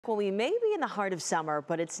Well, we may be in the heart of summer,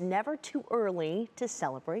 but it's never too early to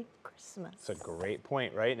celebrate Christmas. That's a great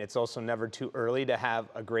point, right? And it's also never too early to have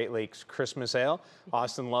a Great Lakes Christmas ale.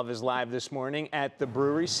 Austin Love is live this morning at the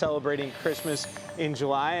brewery celebrating Christmas in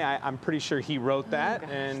July. I'm pretty sure he wrote that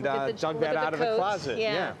and dug that out of the closet.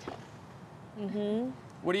 Yeah.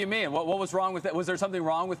 What do you mean? What was wrong with that? Was there something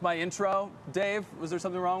wrong with my intro, Dave? Was there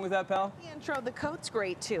something wrong with that, pal? The intro, the coat's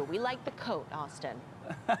great too. We like the coat, Austin.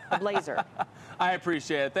 A blazer. I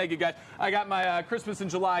appreciate it. Thank you, guys. I got my Christmas in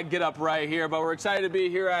July get up right here, but we're excited to be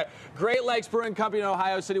here at Great Lakes Brewing Company in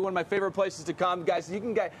Ohio City, one of my favorite places to come. Guys, you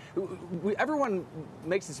can get, everyone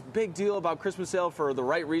makes this big deal about Christmas ale for the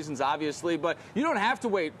right reasons, obviously, but you don't have to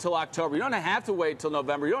wait till October. You don't have to wait till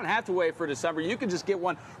November. You don't have to wait for December. You can just get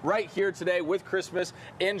one right here today with Christmas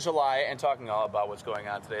in July. And talking all about what's going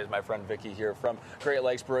on today is my friend Vicky here from Great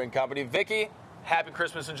Lakes Brewing Company. Vicky, happy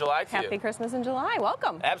Christmas in July to you. Happy Christmas in July.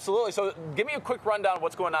 Welcome. Absolutely. So give me a quick rundown of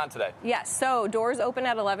what's going on today. Yes. So doors open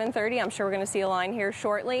at 11:30. I'm sure we're going to see a line here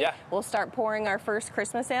shortly. Yeah. We'll start pouring our first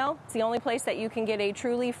Christmas ale. It's the only place that you can get a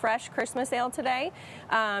truly fresh Christmas ale today.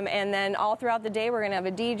 And then all throughout the day, we're going to have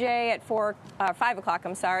a DJ at 5 o'clock.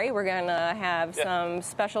 I'm sorry. We're going to have some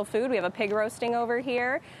special food. We have a pig roasting over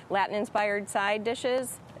here, Latin-inspired side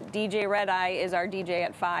dishes. DJ Red Eye is our DJ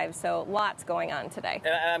at 5, so lots going on today.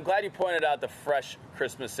 And I'm glad you pointed out the fresh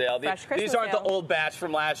Christmas ale. These aren't the old batch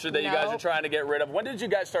from last year that you guys are trying to get rid of. When did you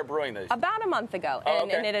guys start brewing these? About a month ago,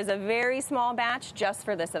 and it is a very small batch just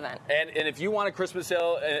for this event. And if you want a Christmas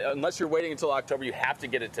ale, unless you're waiting until October, you have to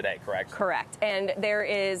get it today, correct? Correct. And there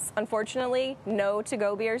is, unfortunately, no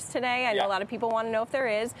to-go beers today. I know a lot of people want to know if there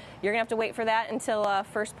is. You're going to have to wait for that until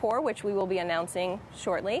first pour, which we will be announcing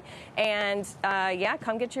shortly. And yeah,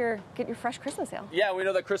 come get your fresh Christmas ale. Yeah, we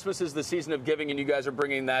know that Christmas is the season of giving, and you guys are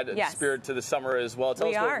bringing that spirit to the summer as well. Tell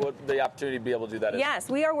us what the opportunity to be able to do that is. Yes,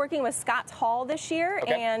 we are working with Scott's Hall this year,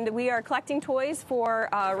 and we are collecting toys for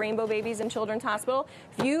Rainbow Babies and Children's Hospital.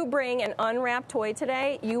 If you bring an unwrapped toy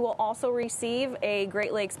today, you will also receive a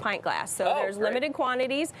Great Lakes pint glass. So there's limited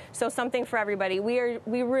quantities, so something for everybody. We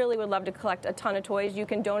really would love to collect a ton of toys. You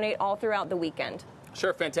can donate all throughout the weekend.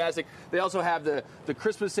 Sure, fantastic. They also have the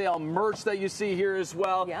Christmas ale merch that you see here as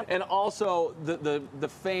well, and also the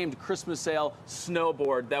famed Christmas ale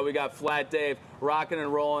snowboard that we got Flat Dave rocking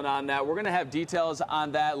and rolling on that. We're going to have details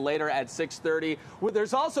on that later at 6:30.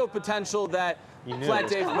 There's also potential that Flat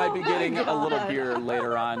Dave might be getting a little beer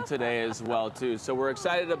later on today as well, too. So we're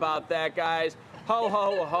excited about that, guys. Ho,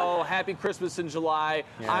 ho, ho. Happy Christmas in July.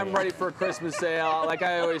 I'm ready for a Christmas ale. Like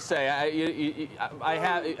I always say,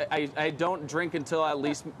 I don't drink until at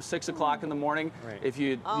least 6 o'clock in the morning. If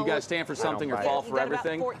you guys stand for something or fall for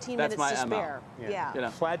everything, that's my MO. Yeah. You know.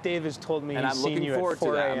 Flat Dave has told me and he's I'm seen looking you forward at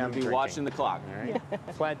 4 to that. a.m. I'm going to be watching the clock. All right?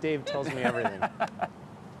 Flat Dave tells me everything.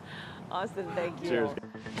 Austin, thank you. Cheers.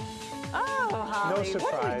 Oh, Holly, No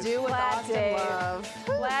surprise. what do we do with Austin Love?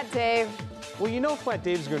 Flat Dave. Well, you know Flat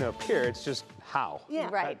Dave's going to appear. It's just how. Yeah,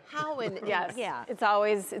 Right. How and Yes. yeah. It's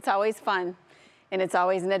always fun, and it's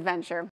always an adventure.